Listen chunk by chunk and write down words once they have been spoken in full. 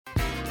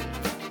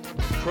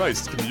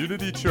Christ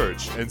Community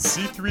Church and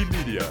C3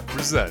 Media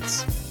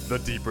presents the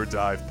Deeper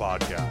Dive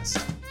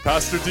Podcast.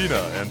 Pastor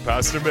Dina and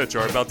Pastor Mitch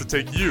are about to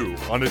take you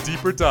on a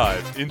deeper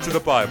dive into the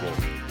Bible.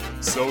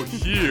 So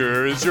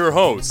here is your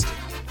host,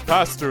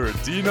 Pastor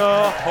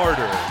Dina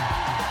Harder.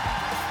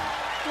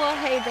 Well,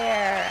 hey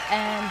there,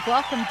 and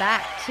welcome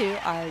back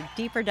to our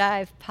Deeper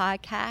Dive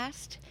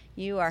Podcast.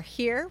 You are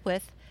here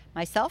with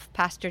myself,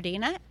 Pastor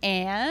Dina,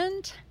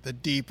 and the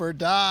Deeper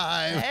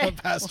Dive,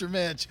 Pastor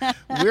Mitch.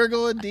 We're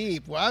going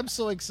deep. Well, I'm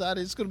so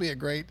excited. It's going to be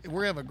we're going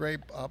to have a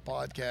great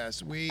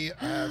podcast. We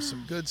have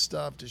some good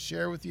stuff to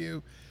share with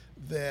you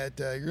that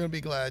you're going to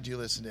be glad you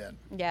listened in.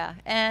 Yeah,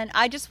 and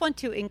I just want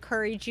to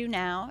encourage you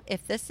now,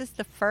 if this is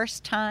the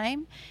first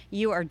time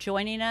you are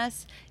joining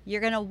us,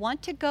 you're going to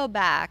want to go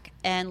back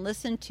and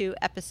listen to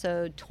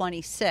episode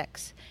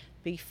 26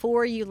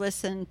 before you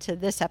listen to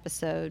this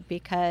episode,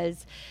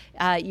 because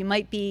you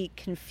might be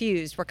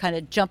confused. We're kind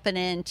of jumping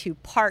into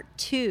part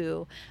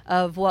 2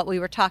 of what we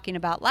were talking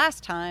about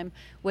last time,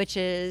 which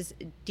is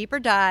deeper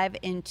dive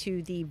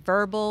into the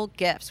verbal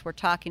gifts. We're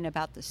talking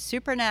about the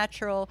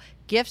supernatural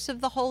gifts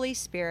of the Holy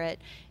Spirit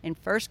in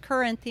 1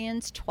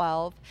 Corinthians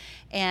 12,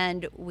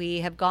 and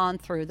we have gone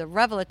through the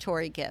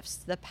revelatory gifts,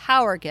 the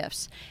power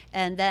gifts,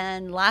 and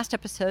then last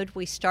episode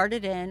we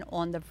started in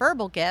on the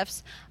verbal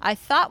gifts. I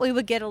thought we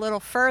would get a little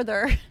further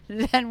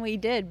than we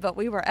did, but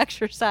we were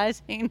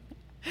exercising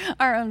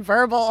our own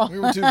verbal. We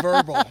were too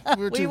verbal.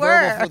 We were too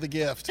verbal for the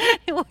gift.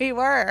 We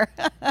were.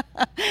 The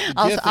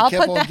gift that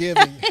kept on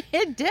giving.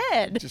 It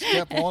did. Just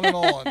kept on and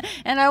on.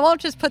 And I won't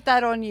just put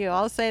that on you.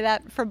 I'll say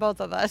that for both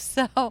of us.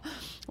 So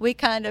we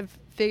kind of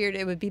figured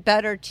it would be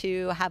better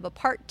to have a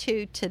part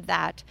 2 to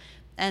that.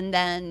 And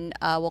then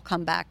we'll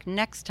come back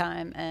next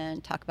time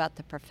and talk about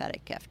the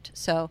prophetic gift.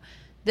 So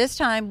this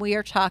time we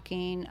are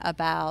talking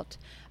about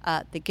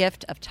the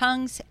gift of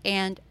tongues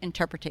and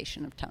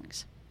interpretation of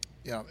tongues.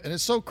 Yeah, and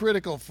it's so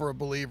critical for a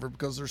believer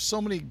because there's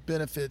so many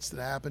benefits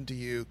that happen to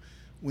you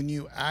when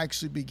you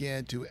actually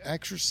begin to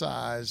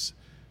exercise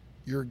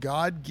your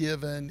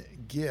God-given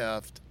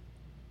gift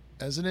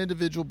as an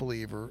individual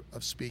believer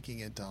of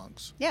speaking in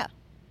tongues. Yeah.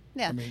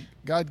 I mean,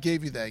 God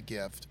gave you that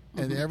gift,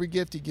 and every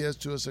gift He gives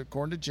to us,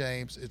 according to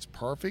James, it's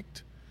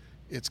perfect,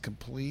 it's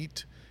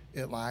complete,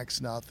 it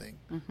lacks nothing.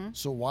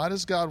 So why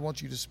does God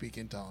want you to speak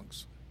in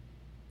tongues?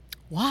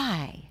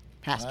 Why,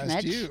 Pastor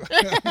Mitch? You.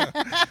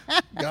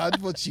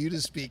 God wants you to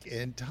speak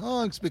in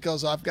tongues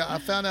because I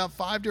found out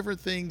 5 different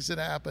things that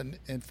happen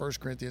in 1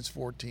 Corinthians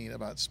 14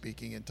 about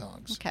speaking in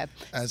tongues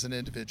as an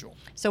individual.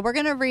 So we're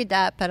going to read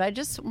that, but I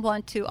just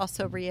want to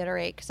also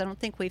reiterate, because I don't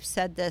think we've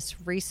said this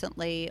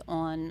recently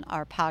on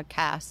our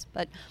podcast,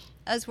 but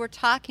as we're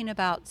talking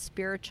about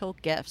spiritual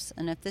gifts,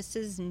 and if this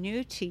is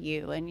new to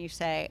you and you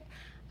say,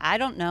 I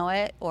don't know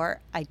it, or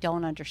I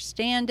don't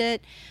understand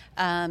it,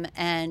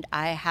 and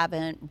I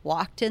haven't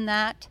walked in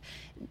that,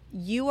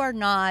 you are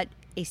not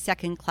a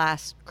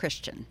second-class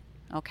Christian,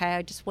 okay?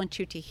 I just want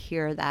you to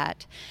hear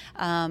that.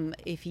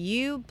 If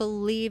you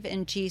believe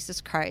in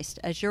Jesus Christ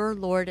as your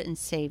Lord and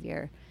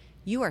Savior,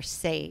 you are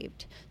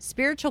saved.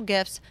 Spiritual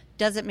gifts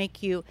doesn't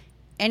make you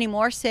any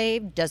more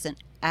saved, doesn't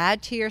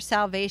add to your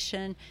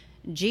salvation.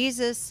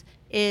 Jesus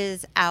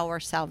is our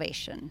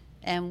salvation,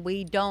 and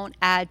we don't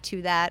add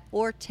to that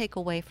or take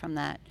away from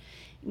that.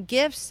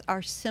 Gifts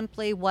are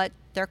simply what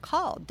they're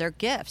called. They're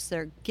gifts.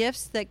 They're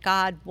gifts that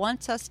God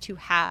wants us to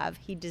have.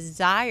 He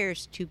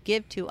desires to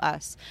give to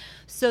us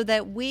so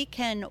that we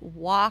can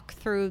walk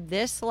through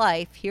this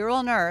life here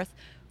on earth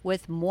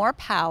with more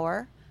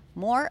power,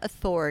 more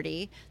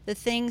authority, the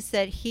things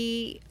that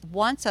He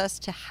wants us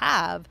to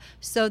have,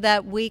 so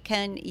that we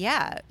can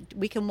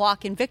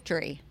walk in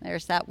victory.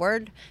 There's that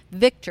word,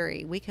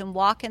 victory. We can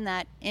walk in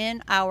that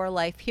in our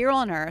life here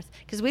on earth,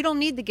 because we don't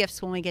need the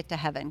gifts when we get to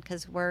heaven,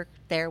 because we're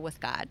there with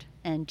God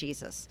and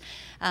Jesus.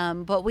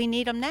 But we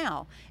need them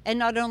now, and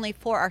not only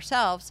for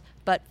ourselves,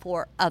 but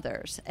for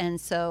others. And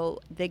so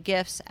the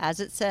gifts, as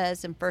it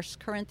says in 1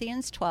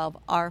 Corinthians 12,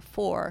 are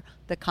for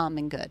the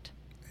common good.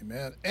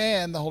 Amen.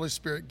 And the Holy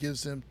Spirit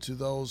gives them to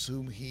those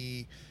whom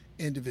He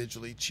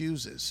individually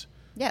chooses.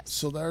 Yes.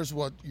 So there's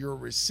what you're a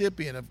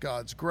recipient of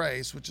God's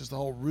grace, which is the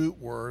whole root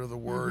word of the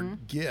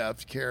word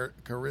gift,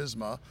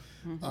 charisma.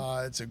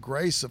 It's a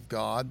grace of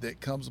God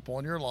that comes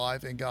upon your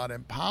life, and God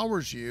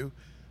empowers you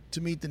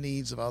to meet the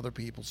needs of other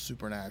people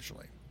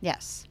supernaturally.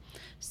 Yes.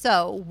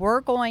 So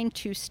we're going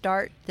to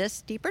start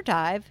this deeper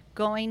dive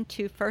going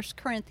to 1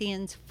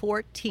 Corinthians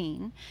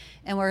 14,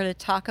 and we're going to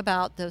talk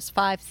about those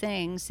 5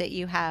 things that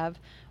you have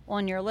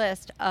on your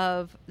list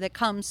of that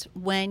comes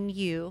when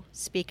you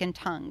speak in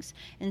tongues.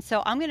 And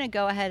so I'm going to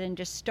go ahead and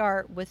just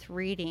start with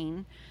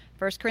reading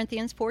 1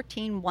 Corinthians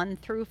 14, 1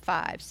 through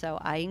 5. So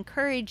I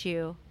encourage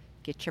you,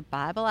 get your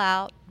Bible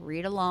out,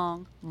 read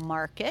along,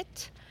 mark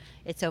it.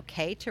 It's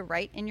okay to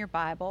write in your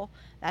Bible.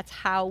 That's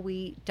how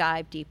we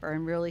dive deeper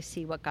and really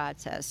see what God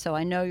says. So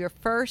I know your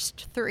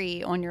first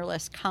 3 on your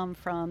list come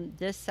from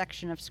this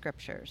section of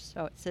scriptures.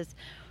 So it says,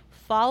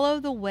 follow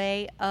the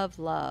way of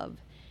love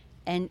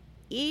and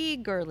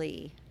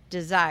eagerly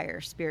desire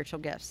spiritual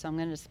gifts. So I'm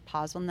going to just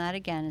pause on that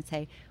again and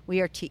say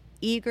we are to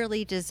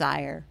eagerly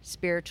desire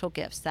spiritual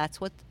gifts. That's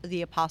what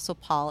the Apostle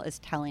Paul is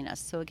telling us.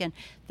 So again,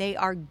 they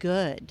are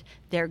good.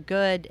 They're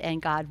good,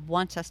 and God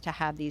wants us to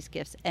have these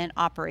gifts and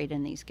operate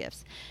in these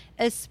gifts,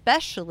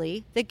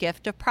 especially the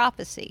gift of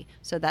prophecy.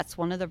 So that's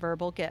one of the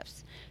verbal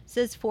gifts. It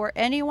says, for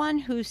anyone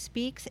who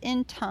speaks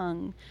in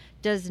tongue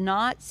does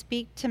not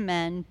speak to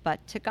men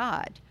but to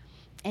God.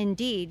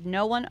 Indeed,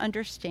 no one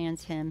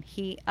understands him.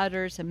 He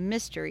utters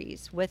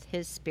mysteries with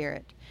his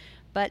spirit.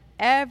 But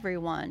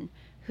everyone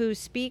who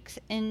speaks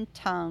in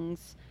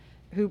tongues,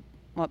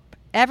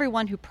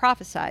 everyone who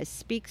prophesies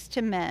speaks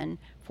to men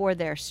for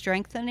their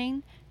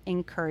strengthening,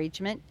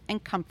 encouragement,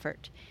 and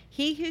comfort.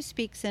 He who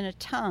speaks in a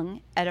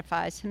tongue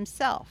edifies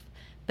himself,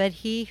 but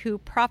he who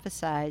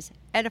prophesies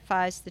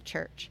edifies the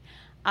church.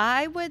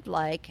 I would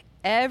like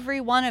every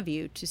one of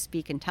you to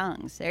speak in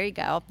tongues. There you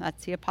go.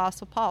 That's the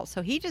Apostle Paul.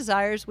 So he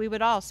desires we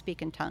would all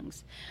speak in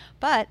tongues.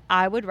 But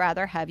I would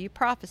rather have you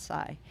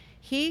prophesy.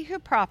 He who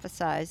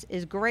prophesies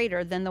is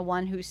greater than the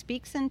one who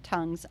speaks in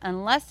tongues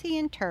unless he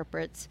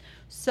interprets,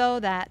 so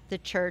that the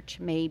church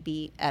may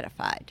be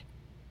edified.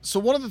 So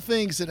one of the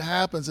things that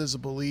happens as a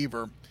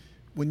believer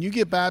when you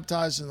get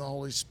baptized in the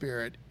Holy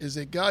Spirit is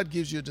that God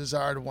gives you a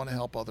desire to want to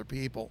help other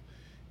people.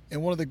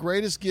 And one of the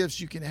greatest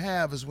gifts you can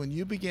have is when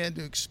you begin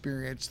to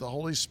experience the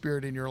Holy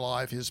Spirit in your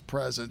life, His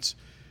presence.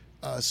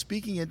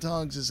 Speaking in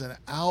tongues is an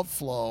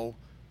outflow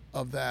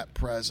of that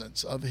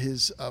presence, of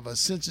a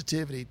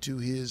sensitivity to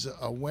His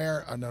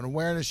an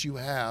awareness you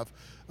have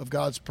of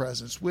God's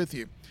presence with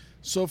you.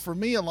 So for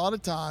me, a lot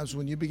of times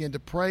when you begin to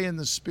pray in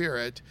the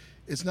Spirit,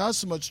 it's not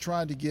so much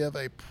trying to give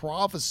a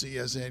prophecy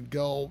as in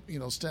go,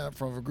 stand up in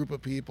front of a group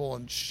of people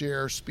and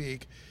share,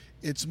 speak.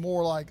 It's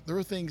more like there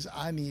are things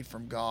I need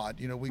from God.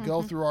 We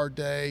go through our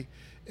day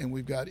and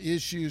we've got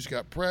issues,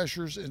 got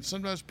pressures, and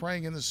sometimes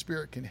praying in the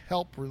Spirit can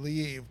help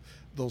relieve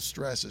those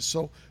stresses.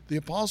 So the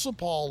Apostle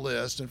Paul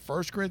lists in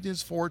 1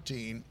 Corinthians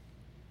 14,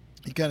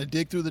 he kind of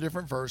dig through the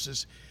different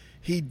verses.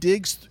 He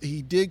digs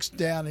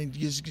down and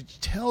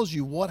just tells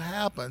you what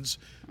happens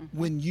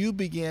when you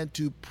begin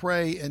to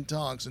pray in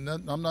tongues. And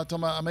I'm not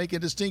talking about, I make a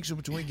distinction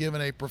between giving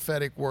a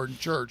prophetic word in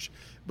church,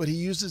 but he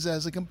uses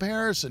as a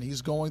comparison.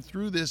 He's going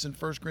through this in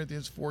 1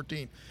 Corinthians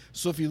 14.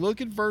 So if you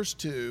look at verse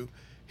 2,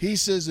 he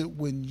says that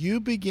when you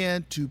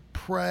begin to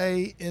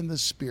pray in the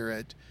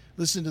Spirit,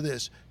 listen to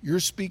this, you're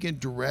speaking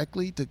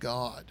directly to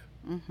God.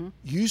 Mm-hmm.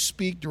 You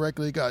speak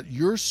directly to God.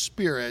 Your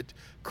spirit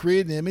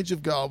created an image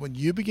of God. When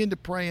you begin to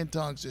pray in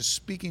tongues, is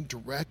speaking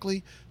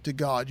directly to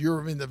God.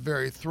 You're in the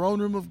very throne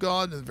room of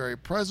God, in the very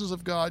presence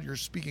of God. You're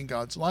speaking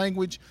God's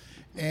language.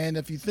 And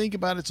if you think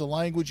about it, it's a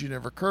language you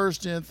never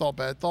cursed in, thought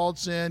bad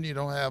thoughts in. You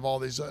don't have all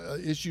these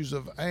issues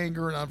of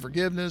anger and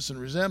unforgiveness and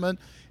resentment.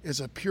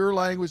 It's a pure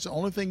language. The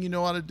only thing you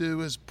know how to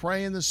do is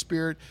pray in the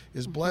Spirit,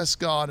 is bless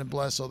God and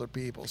bless other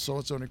people. So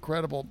it's an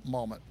incredible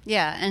moment.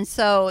 Yeah, and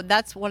so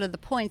that's one of the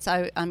points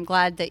I'm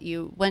glad that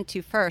you went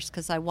to first,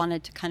 because I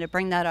wanted to kind of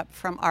bring that up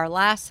from our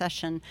last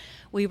session.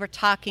 We were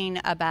talking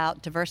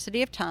about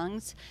diversity of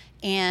tongues,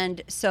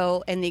 and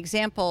so in the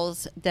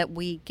examples that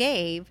we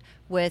gave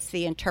with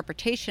the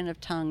interpretation of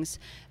tongues,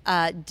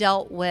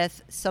 dealt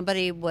with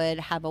somebody would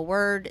have a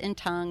word in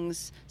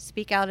tongues,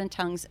 speak out in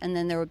tongues, and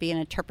then there would be an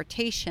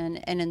interpretation.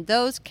 And in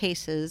those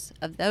cases,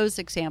 of those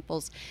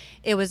examples,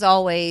 it was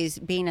always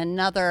being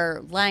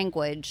another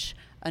language,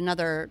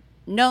 another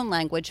known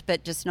language,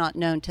 but just not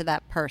known to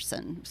that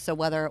person. So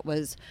whether it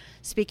was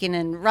speaking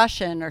in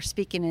Russian or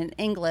speaking in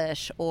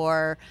English,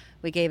 or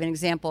we gave an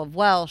example of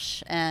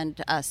Welsh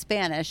and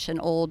Spanish, an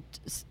old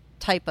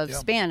type of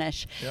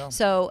Spanish. Yeah.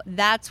 So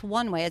that's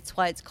one way. It's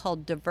why it's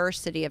called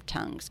diversity of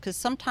tongues, because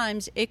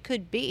sometimes it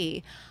could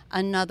be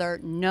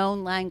another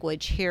known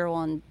language here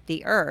on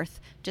the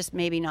earth, just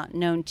maybe not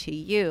known to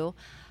you.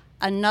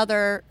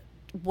 Another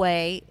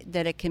way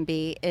that it can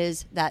be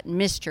is that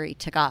mystery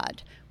to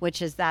God,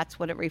 which is that's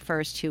what it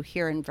refers to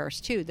here in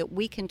verse 2, that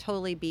we can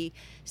totally be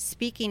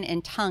speaking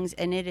in tongues,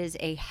 and it is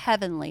a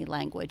heavenly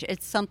language.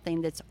 It's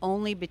something that's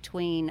only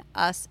between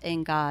us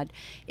and God.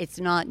 It's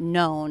not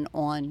known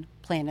on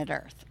planet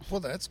Earth. Well,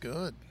 that's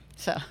good.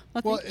 So,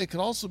 it could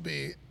also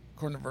be,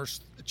 according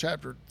to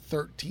chapter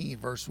 13,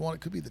 verse 1,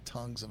 it could be the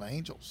tongues of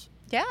angels.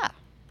 Yeah.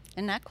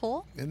 Isn't that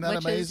cool? Isn't that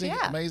amazing?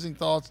 Amazing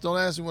thoughts. Don't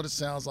ask me what it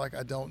sounds like.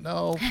 I don't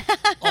know.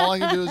 All I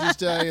can do is just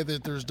tell you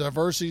that there's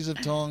diversities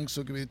of tongues.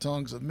 So it could be the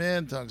tongues of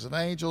men, tongues of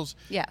angels.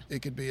 Yeah.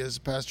 It could be, as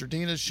Pastor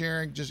Dina's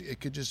sharing, it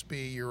could just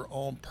be your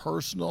own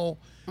personal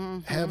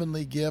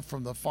heavenly gift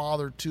from the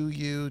Father to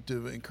you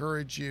to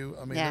encourage you.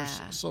 I mean, there's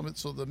so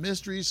the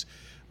mysteries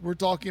we're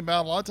talking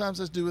about, a lot of times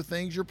has to do with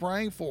things you're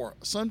praying for.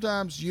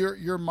 Sometimes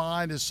your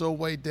mind is so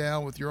weighed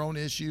down with your own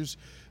issues,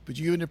 but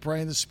you need to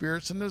pray in the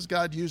Spirit. Sometimes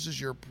God uses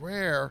your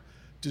prayer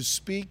to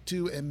speak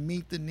to and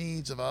meet the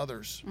needs of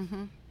others.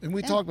 Mm-hmm. And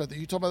we talked about that.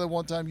 You talked about that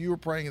one time you were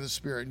praying in the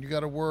Spirit, and you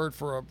got a word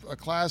for a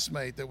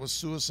classmate that was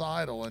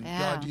suicidal, and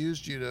God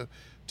used you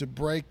to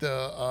break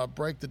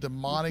the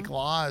demonic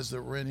lies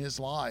that were in his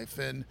life.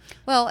 And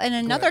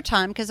another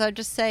time, because I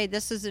just say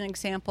this is an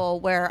example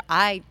where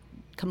I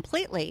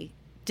completely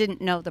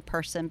didn't know the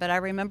person, but I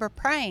remember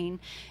praying,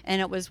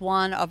 and it was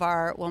one of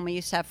when we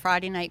used to have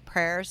Friday night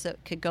prayers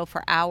that could go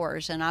for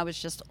hours, and I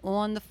was just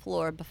on the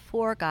floor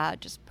before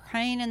God, just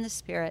praying in the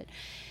Spirit.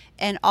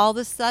 And all of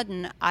a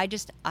sudden, I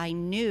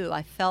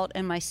felt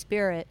in my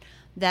spirit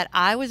that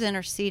I was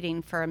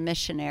interceding for a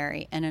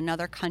missionary in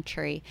another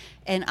country,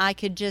 and I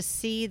could just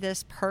see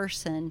this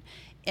person.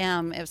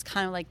 It was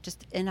kind of like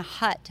just in a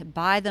hut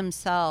by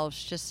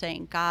themselves, just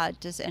saying, God,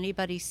 does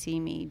anybody see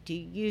me? Do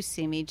you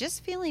see me?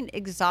 Just feeling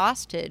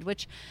exhausted,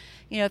 which,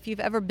 if you've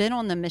ever been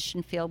on the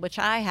mission field, which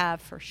I have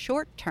for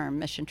short-term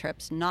mission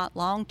trips, not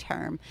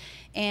long-term,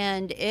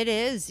 and it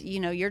is,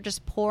 you're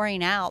just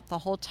pouring out the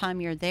whole time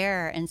you're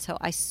there. And so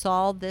I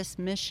saw this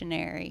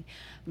missionary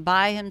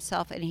by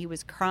himself, and he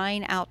was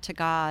crying out to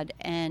God.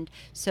 And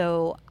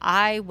so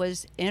I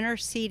was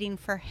interceding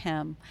for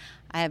him.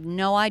 I have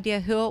no idea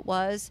who it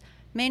was.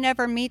 May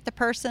never meet the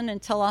person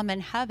until I'm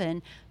in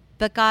heaven,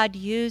 but God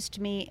used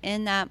me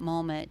in that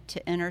moment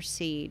to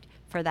intercede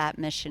for that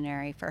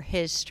missionary, for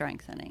his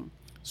strengthening.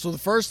 So the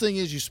first thing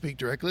is you speak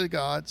directly to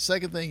God.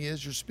 Second thing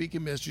is you're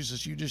speaking mysteries,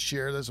 as you just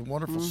shared. That's a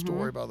wonderful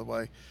story, by the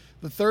way.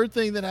 The third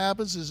thing that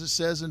happens is it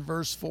says in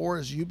verse 4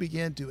 is you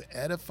begin to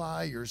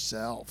edify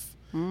yourself.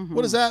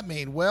 What does that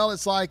mean? Well,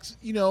 it's like,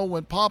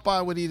 when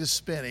Popeye would eat his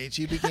spinach,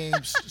 he became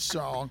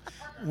strong.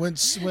 When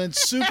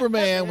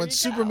Superman went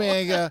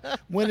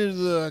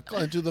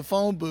into the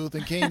phone booth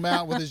and came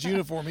out with his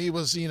uniform, he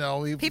was,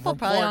 people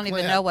probably don't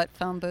even know what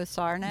phone booths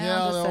are now.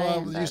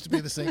 Yeah, it used to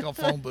be this thing called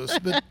phone booths,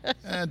 but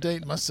I'm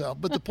dating myself.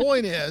 But the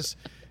point is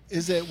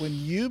that when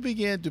you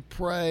begin to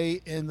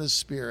pray in the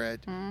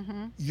Spirit,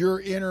 your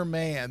inner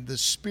man, the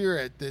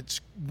spirit that's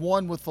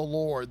one with the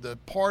Lord, the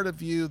part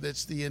of you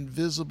that's the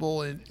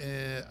invisible and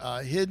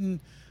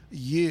hidden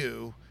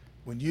you,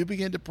 when you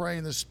begin to pray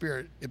in the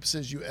Spirit, it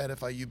says you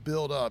edify, you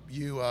build up.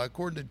 You,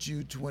 according to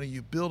Jude 20,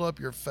 you build up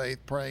your faith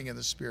praying in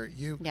the Spirit.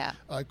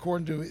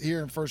 According to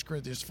here in 1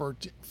 Corinthians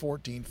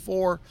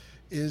 14:4,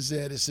 is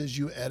that it says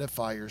you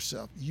edify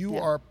yourself. You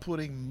are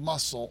putting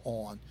muscle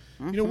on.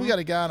 We got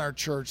a guy in our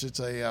church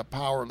that's a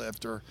power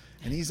lifter,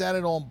 and he's at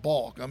it on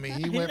bulk. I mean,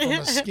 he went from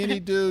a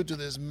skinny dude to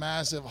this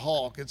massive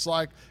Hulk. It's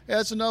like,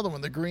 that's another one,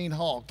 the Green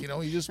Hulk. He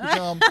just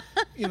become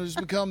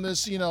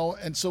this,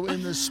 and so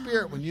in the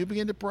Spirit, when you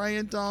begin to pray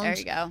in tongues, there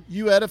you go.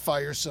 You edify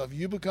yourself.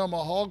 You become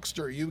a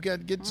Hulkster. You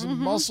get some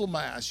muscle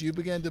mass. You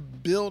begin to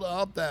build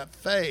up that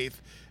faith.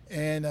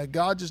 And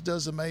God just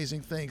does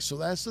amazing things. So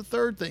that's the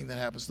third thing that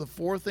happens. The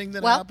fourth thing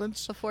that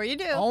happens. Before you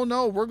do. Oh,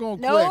 no, we're going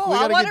quick. We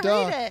got to get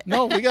done. Read it.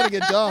 No, we got to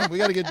get done. We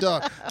got to get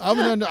done.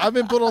 I've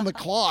been put on the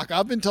clock.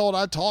 I've been told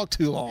I talk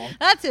too long.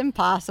 That's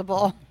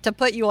impossible to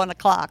put you on a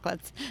clock.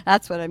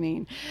 That's what I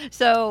mean.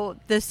 So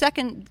the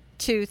second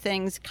two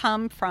things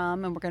come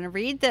from, and we're going to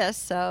read this.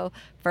 So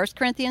 1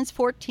 Corinthians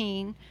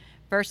 14.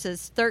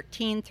 Verses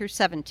 13 through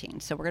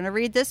 17. So we're going to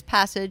read this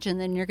passage, and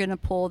then you're going to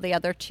pull the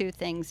other two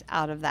things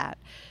out of that.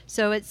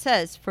 So it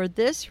says, for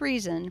this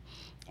reason,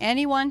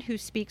 anyone who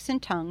speaks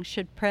in tongues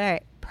should pray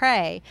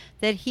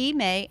that he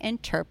may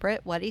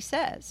interpret what he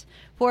says.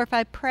 For if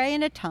I pray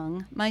in a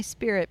tongue, my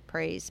spirit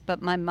prays,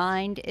 but my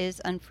mind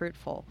is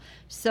unfruitful.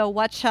 So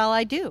what shall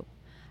I do?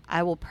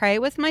 I will pray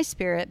with my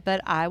spirit,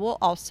 but I will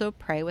also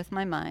pray with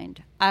my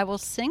mind. I will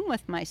sing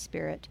with my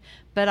spirit,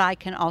 but I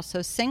can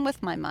also sing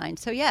with my mind.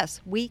 So yes,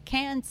 we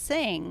can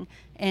sing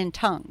in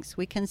tongues.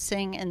 We can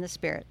sing in the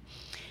Spirit.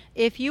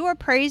 If you are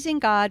praising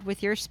God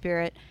with your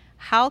spirit,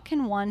 how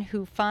can one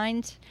who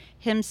finds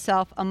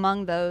himself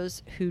among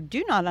those who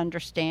do not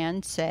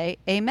understand say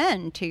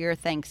amen to your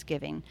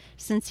thanksgiving,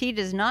 since he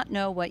does not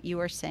know what you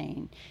are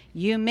saying?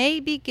 You may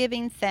be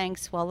giving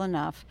thanks well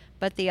enough,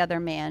 but the other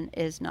man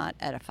is not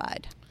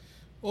edified.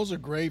 Those are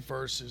great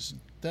verses.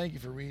 Thank you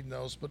for reading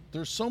those. But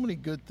there's so many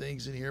good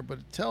things in here, but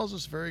it tells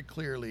us very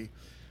clearly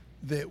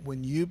that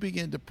when you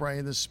begin to pray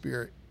in the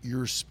Spirit,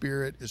 your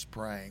spirit is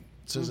praying.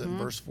 It says in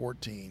verse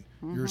 14,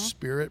 your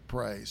spirit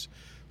prays.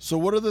 So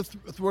what are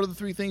the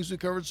three things we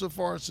covered so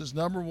far? It says,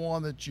 number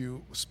one, that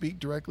you speak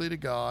directly to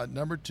God.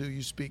 Number two,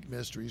 you speak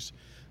mysteries.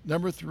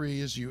 Number three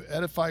is you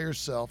edify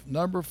yourself.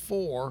 Number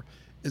four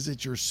is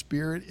that your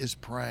spirit is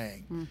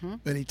praying.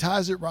 But he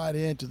ties it right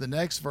into the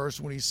next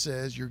verse when he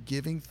says you're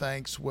giving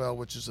thanks well,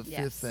 which is the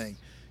fifth thing.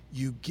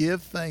 You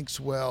give thanks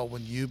well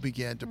when you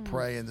begin to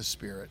pray in the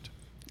Spirit.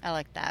 I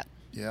like that.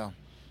 Yeah.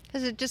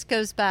 Because it just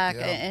goes back,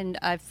 and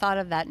I've thought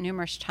of that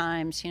numerous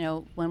times,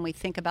 when we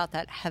think about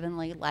that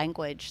heavenly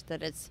language,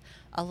 that it's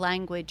a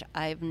language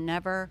I've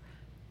never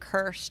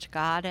cursed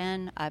God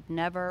in. I've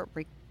never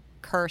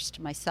cursed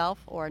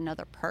myself or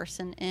another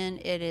person in.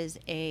 It is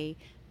a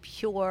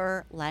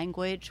pure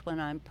language when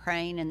I'm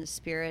praying in the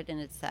Spirit, and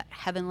it's that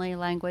heavenly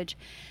language.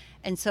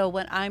 And so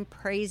when I'm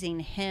praising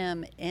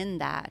him in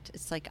that,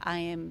 it's like I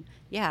am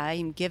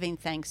giving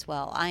thanks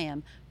well. I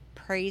am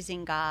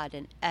praising God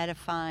and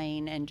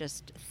edifying and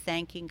just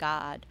thanking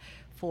God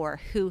for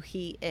who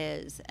he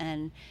is.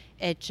 And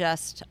it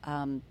just,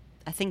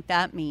 I think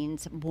that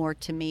means more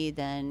to me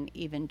than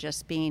even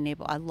just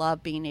I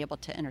love being able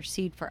to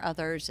intercede for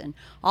others and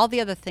all the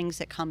other things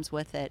that comes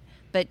with it.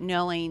 But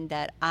knowing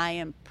that I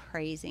am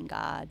praising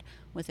God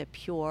with a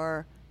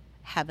pure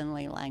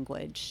heavenly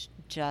language.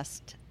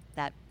 Just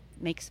that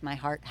makes my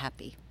heart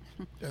happy.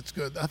 That's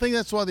good. I think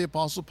that's why the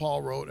Apostle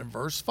Paul wrote in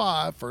verse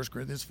 5, 1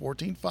 Corinthians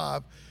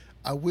 14:5,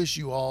 I wish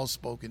you all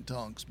spoke in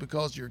tongues,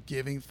 because you're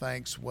giving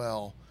thanks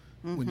well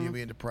when you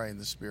begin to pray in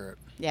the Spirit.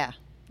 Yeah,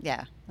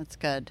 that's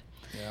good.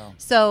 Yeah.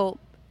 So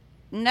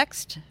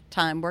next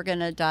time we're going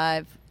to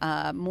dive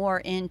more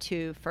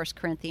into 1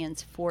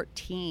 Corinthians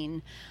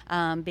 14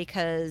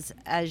 because,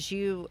 as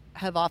you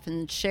have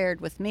often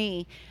shared with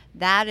me,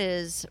 that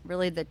is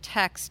really the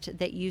text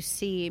that you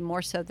see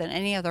more so than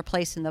any other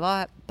place in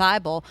the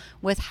Bible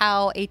with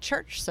how a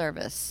church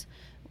service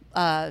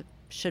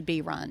should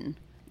be run,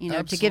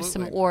 to give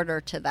some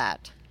order to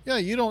that. Yeah,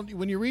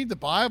 when you read the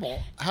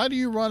Bible, how do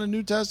you run a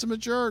New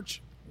Testament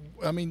church?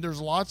 I mean, there's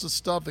lots of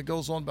stuff that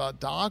goes on about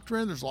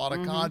doctrine. There's a lot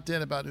of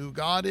content about who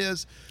God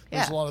is.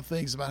 There's a lot of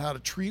things about how to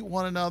treat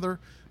one another.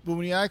 But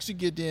when you actually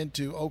get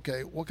into,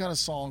 okay, what kind of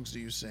songs do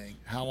you sing?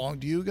 How long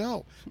do you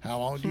go? How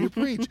long do you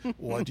preach?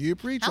 What do you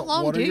preach?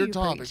 What are your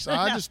topics?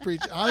 I just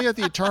preach. I got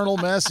the eternal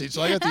message.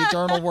 So I got the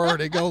eternal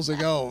word. It goes, it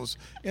goes.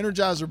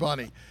 Energizer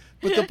Bunny.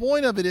 But the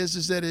point of it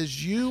is that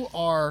as you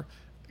are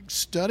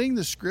studying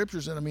the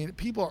scriptures, and I mean,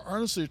 people are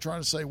earnestly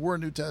trying to say we're a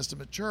New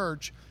Testament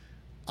church,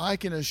 I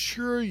can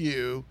assure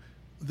you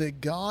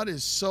that God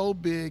is so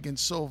big and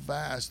so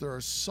vast. There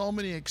are so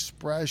many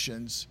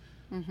expressions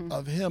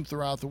of Him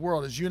throughout the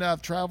world. As you and I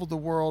have traveled the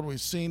world, we've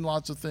seen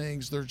lots of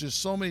things. There's just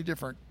so many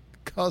different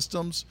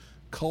customs,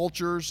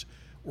 cultures,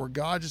 where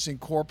God just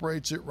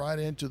incorporates it right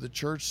into the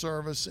church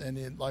service.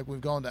 And like we've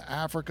gone to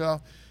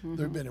Africa,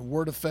 there have been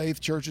Word of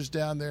Faith churches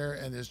down there,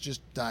 and it's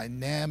just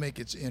dynamic,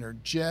 it's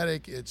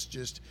energetic,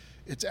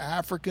 it's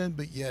African,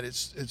 but yet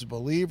it's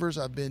believers.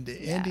 I've been to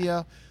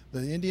India.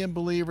 The Indian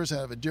believers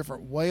have a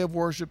different way of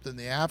worship than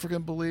the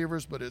African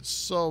believers, but it's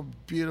so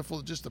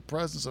beautiful. Just the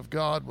presence of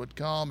God would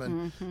come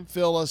and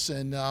fill us.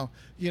 And,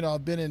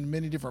 I've been in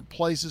many different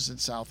places in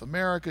South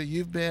America.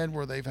 You've been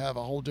where they have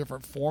a whole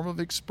different form of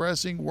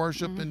expressing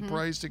worship and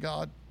praise to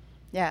God.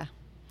 Yeah.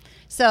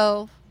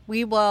 So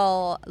we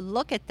will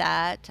look at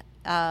that,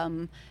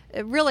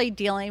 really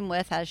dealing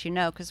with, as you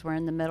know, because we're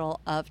in the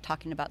middle of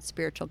talking about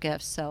spiritual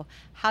gifts. So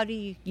how do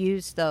you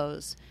use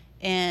those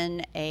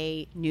in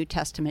a New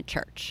Testament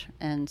church?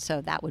 And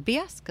so that would be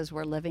us, because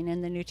we're living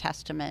in the New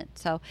Testament.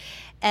 So,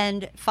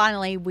 and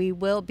finally, we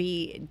will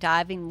be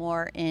diving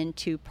more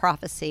into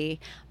prophecy.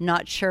 I'm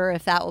not sure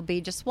if that will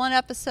be just one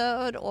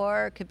episode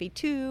or it could be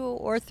 2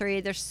 or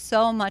 3. There's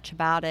so much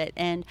about it,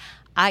 and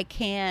I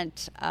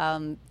can't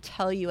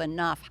tell you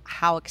enough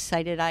how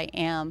excited I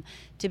am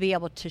to be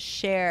able to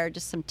share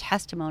just some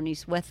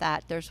testimonies with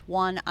that. There's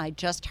one I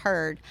just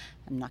heard.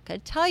 I'm not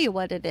going to tell you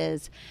what it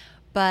is,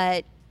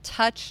 but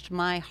touched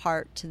my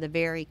heart to the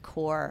very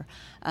core,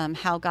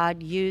 how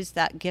God used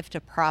that gift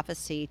of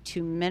prophecy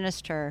to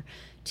minister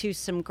to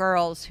some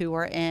girls who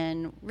were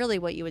in really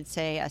what you would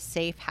say a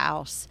safe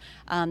house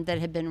that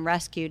had been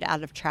rescued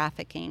out of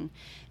trafficking.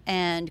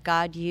 And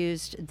God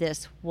used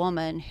this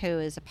woman who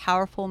is a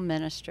powerful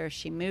minister.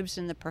 She moves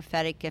in the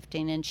prophetic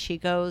gifting, and she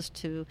goes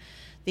to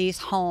these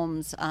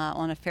homes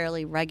on a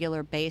fairly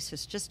regular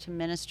basis just to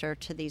minister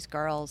to these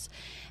girls.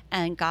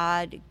 And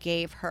God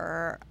gave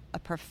her a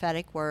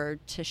prophetic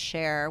word to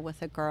share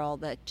with a girl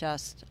that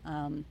just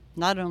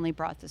not only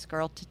brought this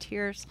girl to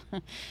tears,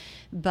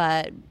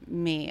 but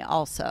me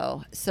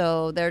also.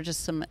 So there are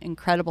just some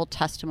incredible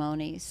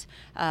testimonies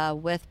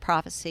with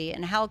prophecy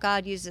and how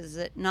God uses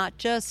it, not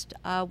just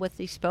with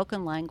the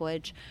spoken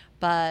language,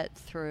 but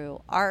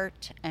through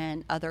art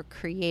and other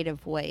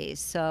creative ways.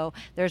 So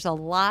there's a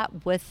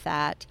lot with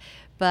that.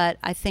 But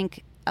I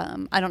think,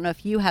 I don't know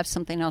if you have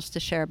something else to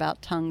share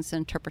about tongues,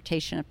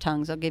 interpretation of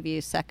tongues. I'll give you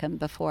a second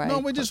before No,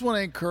 we just want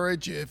to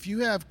encourage you. If you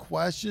have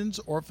questions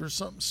or if there's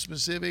something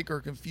specific or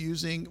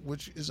confusing,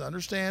 which is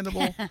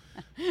understandable,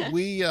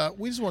 we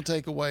just want to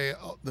take away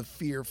the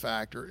fear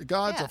factor.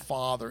 God's a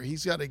father.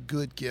 He's got a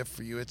good gift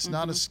for you. It's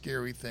not a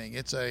scary thing.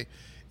 It's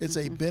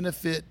a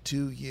benefit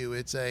to you.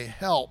 It's a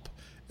help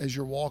as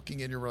you're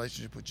walking in your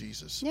relationship with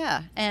Jesus.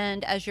 Yeah,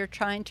 and as you're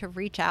trying to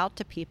reach out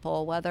to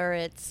people, whether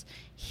it's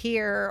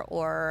here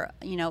or,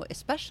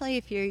 especially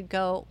if you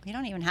don't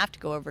even have to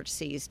go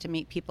overseas to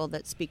meet people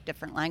that speak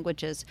different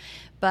languages.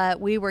 But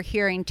we were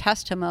hearing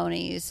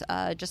testimonies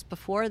just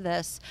before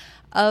this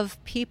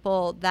of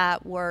people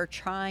that were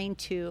trying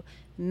to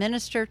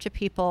minister to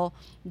people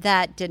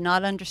that did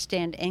not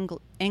understand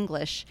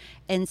English.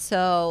 And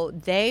so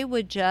they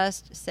would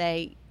just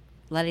say,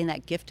 letting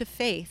that gift of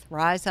faith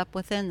rise up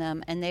within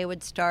them, and they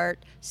would start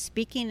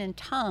speaking in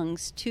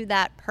tongues to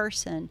that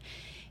person,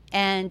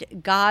 and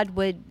God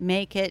would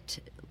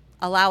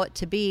allow it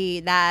to be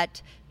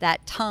that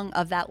tongue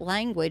of that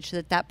language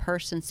that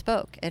person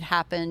spoke. It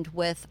happened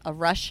with a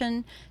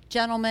Russian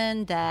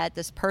gentleman that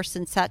this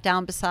person sat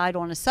down beside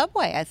on a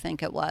subway, I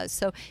think it was.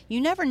 So you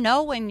never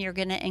know when you're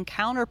going to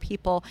encounter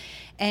people,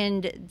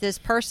 and this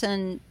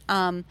person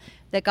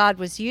that God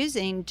was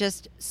using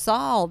just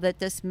saw that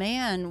this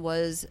man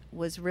was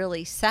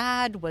really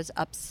sad, was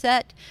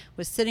upset,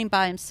 was sitting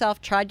by himself,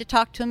 tried to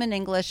talk to him in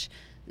English.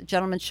 The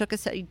gentleman shook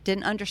his head. He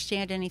didn't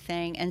understand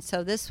anything. And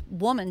so this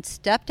woman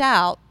stepped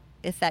out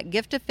with that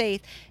gift of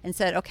faith and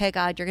said, okay,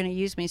 God, you're going to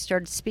use me.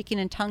 Started speaking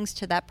in tongues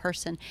to that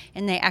person.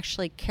 And they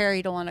actually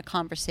carried on a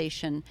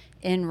conversation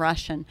in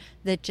Russian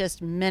that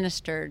just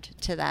ministered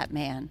to that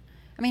man.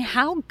 I mean,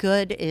 how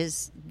good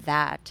is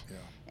that? Yeah.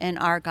 In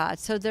our God.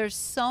 So there's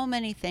so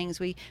many things.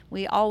 We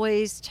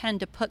always tend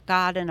to put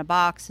God in a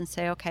box and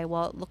say, okay,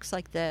 well, it looks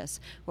like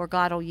this, or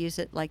God will use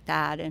it like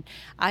that. And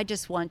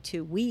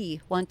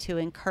we want to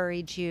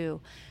encourage you.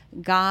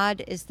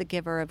 God is the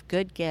giver of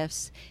good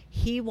gifts.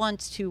 He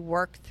wants to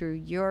work through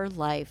your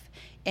life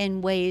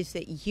in ways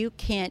that you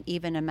can't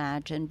even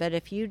imagine. But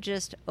if you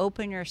just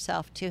open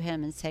yourself to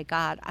him and say,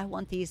 God, I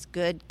want these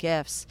good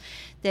gifts,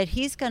 that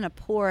he's going to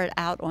pour it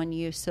out on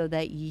you so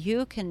that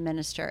you can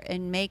minister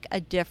and make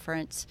a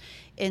difference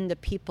in the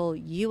people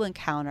you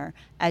encounter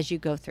as you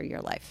go through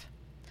your life.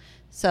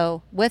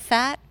 So with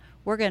that,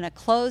 we're going to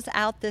close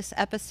out this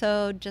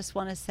episode. Just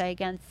want to say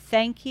again,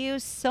 thank you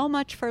so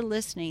much for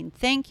listening.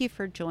 Thank you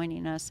for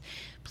joining us.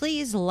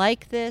 Please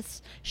like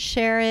this,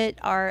 share it.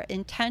 Our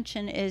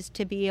intention is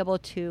to be able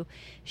to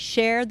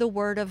share the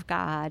Word of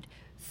God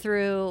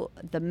through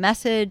the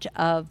message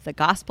of the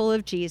gospel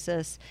of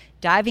Jesus,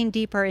 diving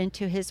deeper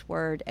into his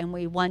word. And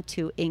we want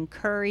to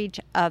encourage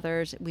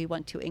others. We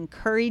want to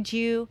encourage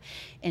you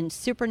in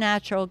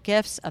supernatural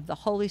gifts of the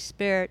Holy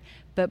Spirit.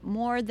 But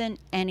more than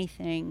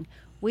anything,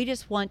 we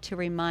just want to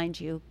remind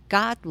you,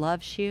 God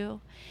loves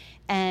you.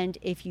 And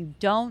if you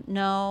don't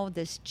know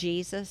this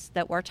Jesus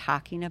that we're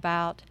talking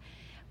about,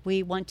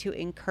 we want to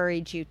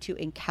encourage you to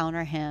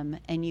encounter him.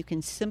 And you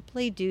can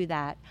simply do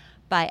that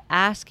by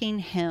asking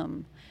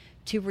him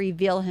to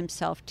reveal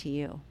himself to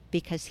you,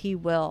 because he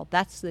will.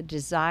 That's the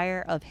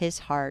desire of his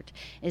heart,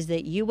 is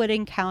that you would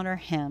encounter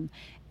him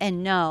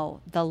and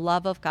know the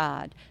love of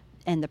God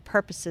and the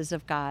purposes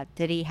of God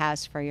that he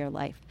has for your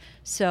life.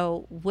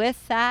 So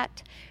with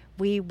that,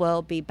 we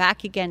will be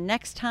back again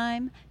next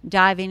time,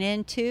 diving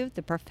into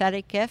the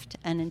prophetic gift.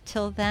 And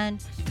until then,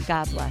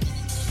 God bless.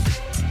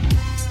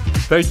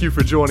 Thank you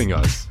for joining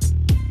us.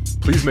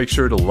 Please make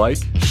sure to like,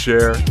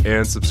 share,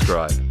 and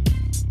subscribe.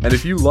 And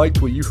if you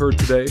liked what you heard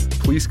today,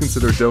 please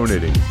consider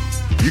donating.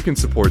 You can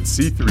support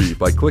C3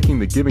 by clicking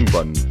the giving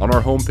button on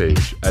our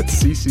homepage at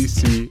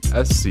cccsc.org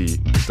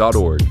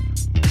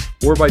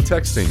or by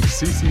texting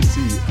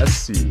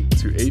CCCSC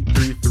to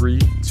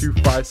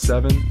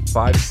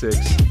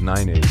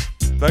 833-257-5698.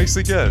 Thanks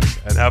again,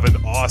 and have an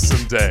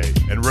awesome day.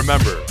 And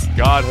remember,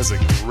 God has a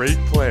great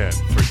plan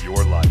for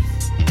your life.